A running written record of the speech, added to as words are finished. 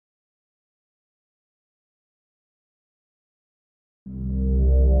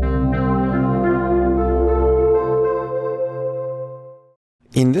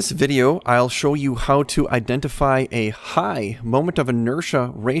In this video, I'll show you how to identify a high moment of inertia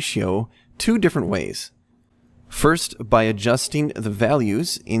ratio two different ways. First, by adjusting the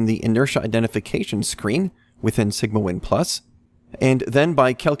values in the inertia identification screen within SigmaWin Plus, and then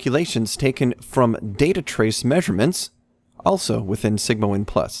by calculations taken from data trace measurements, also within SigmaWin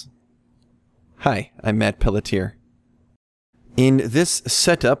Plus. Hi, I'm Matt Pelletier. In this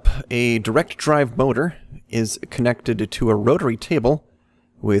setup, a direct drive motor is connected to a rotary table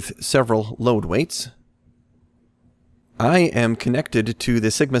with several load weights. I am connected to the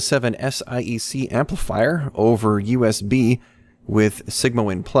Sigma 7 SIEC amplifier over USB with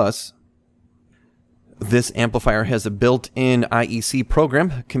SigmaWin Plus. This amplifier has a built-in IEC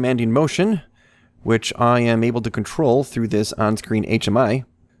program, Commanding Motion, which I am able to control through this on-screen HMI,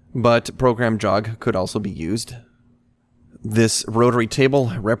 but program jog could also be used. This rotary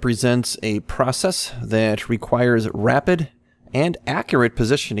table represents a process that requires rapid and accurate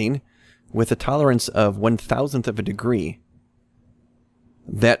positioning with a tolerance of 1/1000th of a degree.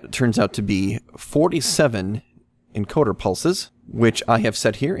 That turns out to be 47 encoder pulses, which I have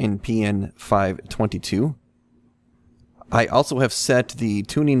set here in Pn522. I also have set the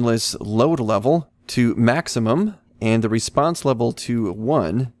tuningless load level to maximum and the response level to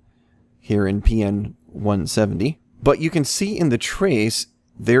 1 here in Pn170. But you can see in the trace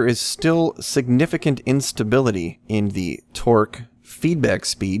there is still significant instability in the torque, feedback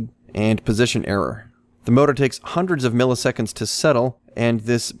speed, and position error. The motor takes hundreds of milliseconds to settle, and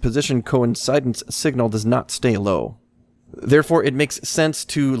this position coincidence signal does not stay low. Therefore, it makes sense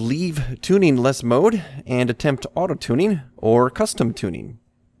to leave tuningless mode and attempt auto-tuning or custom tuning.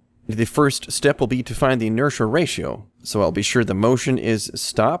 The first step will be to find the inertia ratio, so I'll be sure the motion is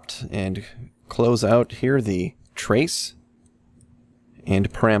stopped and close out here the trace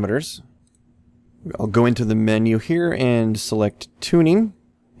and parameters. I'll go into the menu here and select tuning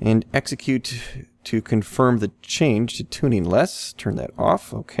and execute to confirm the change to tuningless. Turn that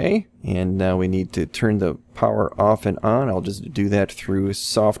off, okay. And now we need to turn the power off and on. I'll just do that through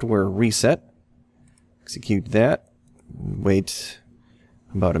software reset. Execute that. Wait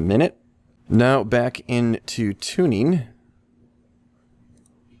about a minute. Now back into tuning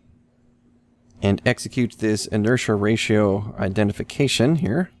and execute this inertia ratio identification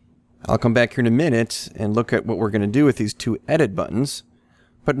here. I'll come back here in a minute and look at what we're going to do with these two edit buttons.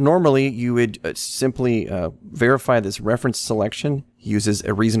 But normally you would simply verify this reference selection uses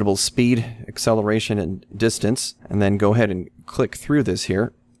a reasonable speed, acceleration, and distance, and then go ahead and click through this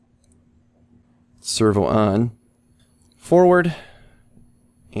here. Servo on, forward,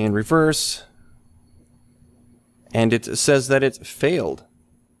 and reverse, and it says that it failed.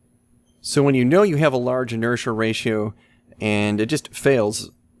 So when you know you have a large inertia ratio and it just fails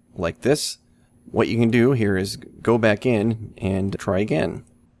like this, what you can do here is go back in and try again.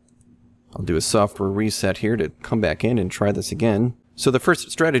 I'll do a software reset here to come back in and try this again. So the first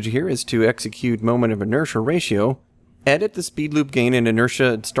strategy here is to execute moment of inertia ratio, edit the speed loop gain and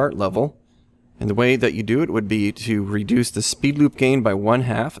inertia start level, and the way that you do it would be to reduce the speed loop gain by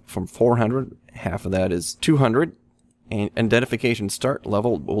 1/2 from 400, half of that is 200, and identification start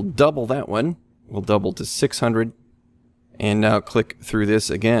level will double that one, will double to 600, and now click through this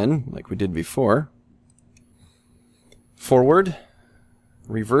again like we did before. Forward,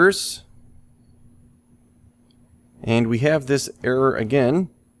 reverse, and we have this error again.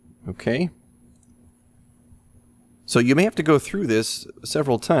 Okay. So you may have to go through this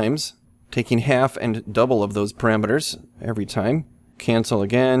several times, taking half and double of those parameters every time. Cancel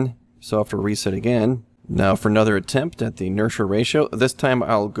again, software reset again. Now for another attempt at the inertia ratio. This time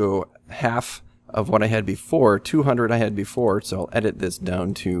I'll go half of what I had before, 200 I had before, so I'll edit this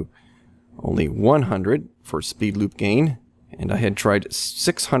down to only 100 for speed loop gain. And I had tried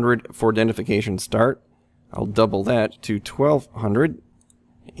 600 for identification start. I'll double that to 1200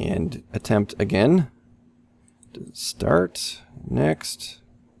 and attempt again. Start, next,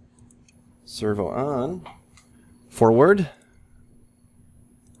 servo on, forward,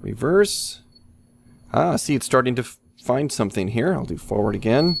 reverse. Ah, see, it's starting to find something here. I'll do forward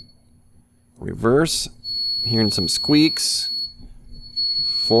again, reverse, hearing some squeaks,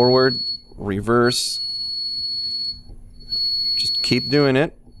 forward, reverse. Just keep doing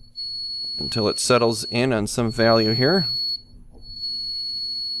it until it settles in on some value here.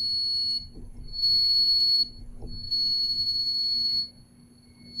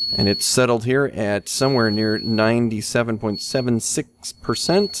 And it's settled here at somewhere near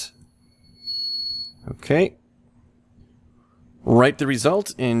 97.76%. Okay. Write the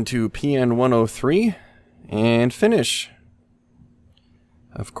result into Pn103 and finish.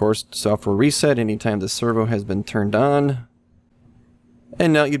 Of course, software reset anytime the servo has been turned on.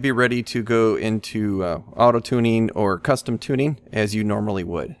 And now you'd be ready to go into auto-tuning or custom tuning as you normally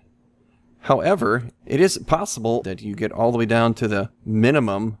would. However, it is possible that you get all the way down to the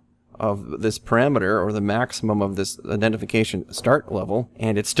minimum of this parameter or the maximum of this identification start level,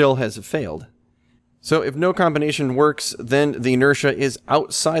 and it still has failed. So if no combination works, then the inertia is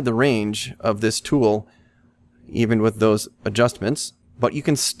outside the range of this tool, even with those adjustments. But you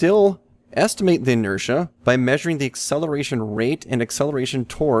can still estimate the inertia by measuring the acceleration rate and acceleration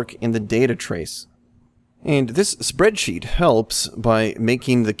torque in the data trace. And this spreadsheet helps by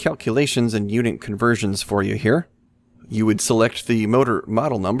making the calculations and unit conversions for you here. You would select the motor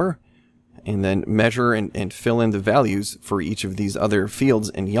model number and then measure and fill in the values for each of these other fields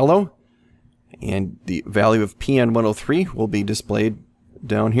in yellow. And the value of Pn100 will be displayed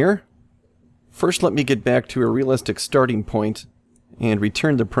down here. First, let me get back to a realistic starting point and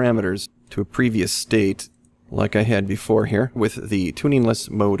return the parameters to a previous state like I had before here with the tuningless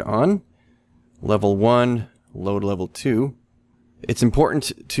mode on. Level 1, load level 2. It's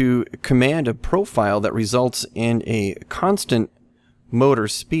important to command a profile that results in a constant motor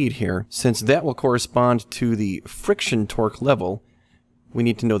speed here, since that will correspond to the friction torque level. We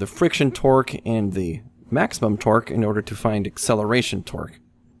need to know the friction torque and the maximum torque in order to find acceleration torque.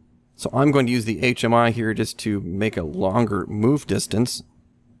 So I'm going to use the HMI here just to make a longer move distance.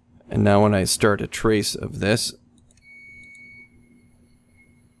 And now when I start a trace of this,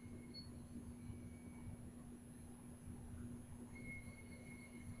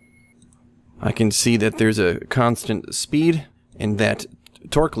 I can see that there's a constant speed, and that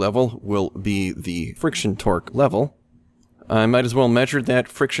torque level will be the friction torque level. I might as well measure that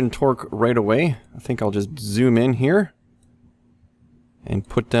friction torque right away. I think I'll just zoom in here and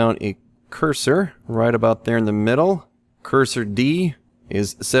put down a cursor right about there in the middle. Cursor D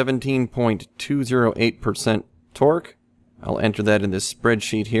is 17.208% torque. I'll enter that in this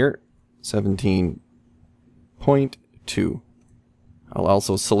spreadsheet here, 17.2. I'll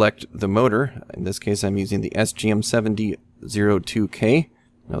also select the motor. In this case, I'm using the SGM7002K.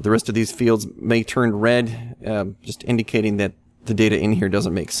 Now, the rest of these fields may turn red, just indicating that the data in here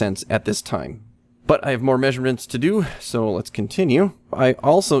doesn't make sense at this time. But I have more measurements to do, so let's continue. I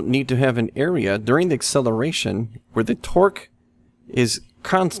also need to have an area during the acceleration where the torque is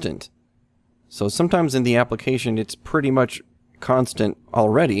constant. So sometimes in the application, it's pretty much constant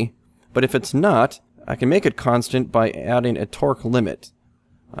already, but if it's not, I can make it constant by adding a torque limit.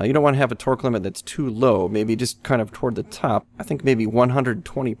 You don't want to have a torque limit that's too low, maybe just kind of toward the top. I think maybe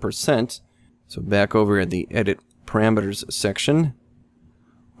 120%. So back over at the Edit Parameters section,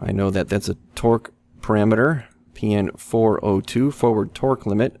 I know that that's a torque parameter, Pn402, forward torque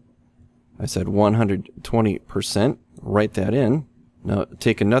limit. I said 120%, write that in. Now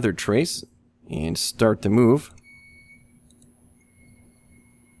take another trace and start the move.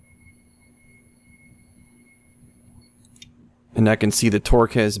 And I can see the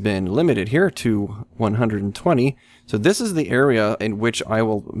torque has been limited here to 120. So this is the area in which I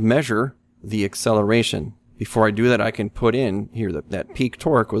will measure the acceleration. Before I do that, I can put in here that peak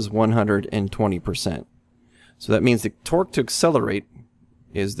torque was 120%. So that means the torque to accelerate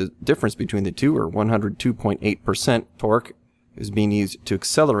is the difference between the two, or 102.8% torque is being used to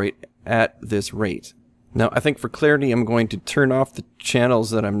accelerate at this rate. Now, I think for clarity, I'm going to turn off the channels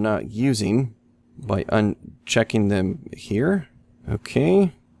that I'm not using by unchecking them here.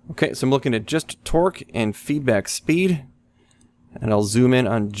 Okay, so I'm looking at just torque and feedback speed, and I'll zoom in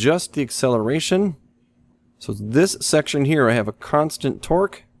on just the acceleration. So this section here, I have a constant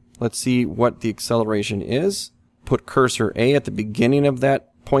torque. Let's see what the acceleration is. Put cursor A at the beginning of that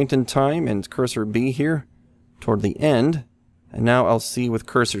point in time, and cursor B here toward the end. And now I'll see with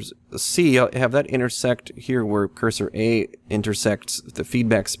cursor C, I'll have that intersect here where cursor A intersects the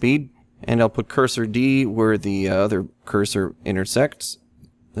feedback speed. And I'll put cursor D where the other cursor intersects.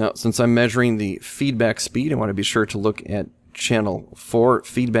 Now, since I'm measuring the feedback speed, I want to be sure to look at channel 4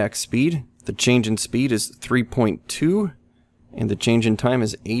 feedback speed. The change in speed is 3.2, and the change in time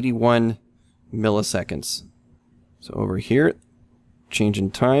is 81 milliseconds. So over here, change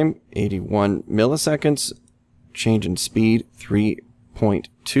in time, 81 milliseconds. Change in speed,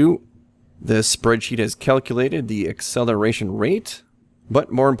 3.2. This spreadsheet has calculated the acceleration rate.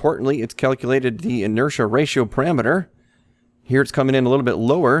 But more importantly, it's calculated the inertia ratio parameter. Here it's coming in a little bit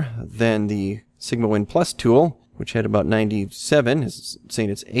lower than the SigmaWin Plus tool, which had about 97. It's saying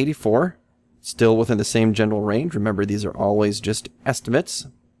it's 84. Still within the same general range. Remember, these are always just estimates.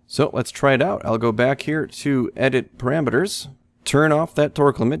 So let's try it out. I'll go back here to Edit Parameters. Turn off that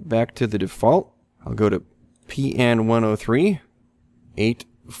torque limit back to the default. I'll go to Pn100,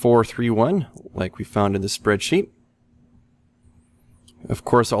 8431, like we found in the spreadsheet. Of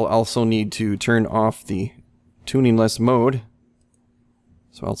course, I'll also need to turn off the tuningless mode.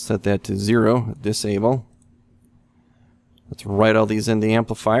 So I'll set that to 0, disable. Let's write all these in the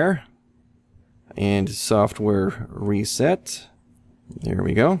amplifier. And software reset. There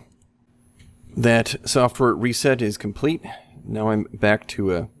we go. That software reset is complete. Now I'm back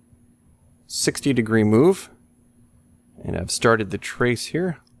to a 60-degree move. And I've started the trace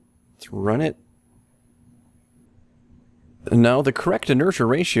here. Let's run it. Now the correct inertia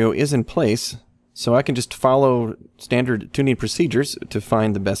ratio is in place, so I can just follow standard tuning procedures to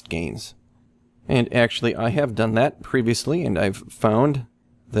find the best gains. And actually I have done that previously, and I've found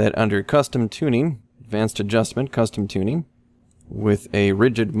that under custom tuning, advanced adjustment custom tuning, with a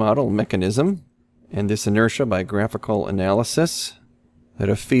rigid model mechanism, and this inertia by graphical analysis, at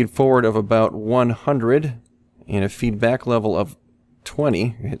a feed forward of about 100 and a feedback level of 20,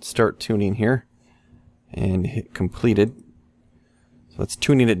 hit start tuning here, and hit completed. So let's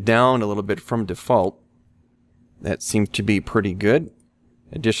tuning it down a little bit from default. That seems to be pretty good.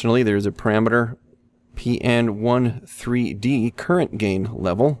 Additionally, there's a parameter Pn100 current gain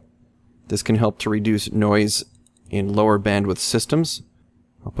level. This can help to reduce noise in lower bandwidth systems.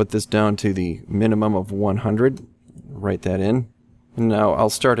 I'll put this down to the minimum of 100. Write that in. And now I'll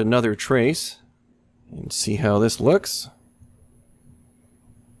start another trace and see how this looks.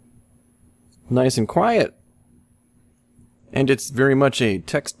 Nice and quiet. And it's very much a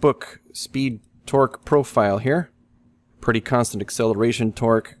textbook speed torque profile here. Pretty constant acceleration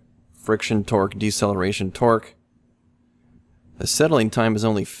torque, friction torque, deceleration torque. The settling time is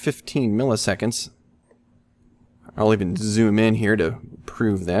only 15 milliseconds. I'll even zoom in here to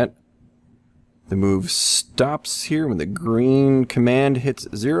prove that. The move stops here when the green command hits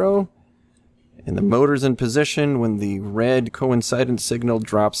 0. And the motor's in position when the red coincident signal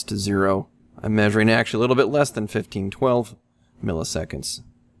drops to 0. I'm measuring actually a little bit less than 12 milliseconds.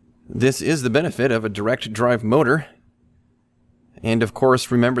 This is the benefit of a direct drive motor. And of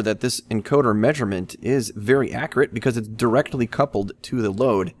course, remember that this encoder measurement is very accurate because it's directly coupled to the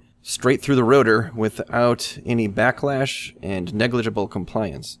load, straight through the rotor without any backlash and negligible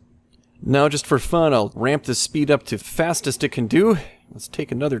compliance. Now, just for fun, I'll ramp the speed up to fastest it can do. Let's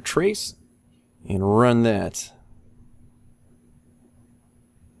take another trace and run that.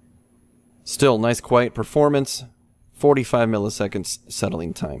 Still, nice quiet performance. 45 milliseconds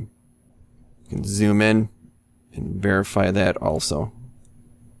settling time. You can zoom in and verify that also.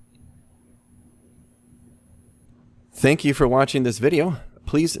 Thank you for watching this video.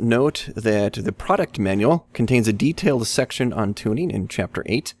 Please note that the product manual contains a detailed section on tuning in Chapter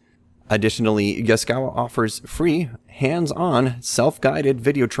 8. Additionally, Yaskawa offers free, hands-on, self-guided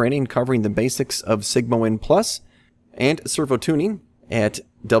video training covering the basics of SigmaWin Plus and Servo tuning at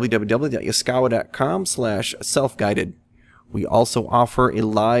www.yaskawa.com/self-guided. We also offer a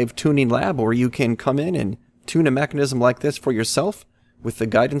live tuning lab where you can come in and tune a mechanism like this for yourself with the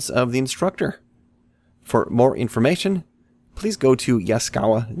guidance of the instructor. For more information, please go to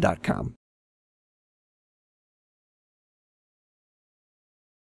yaskawa.com.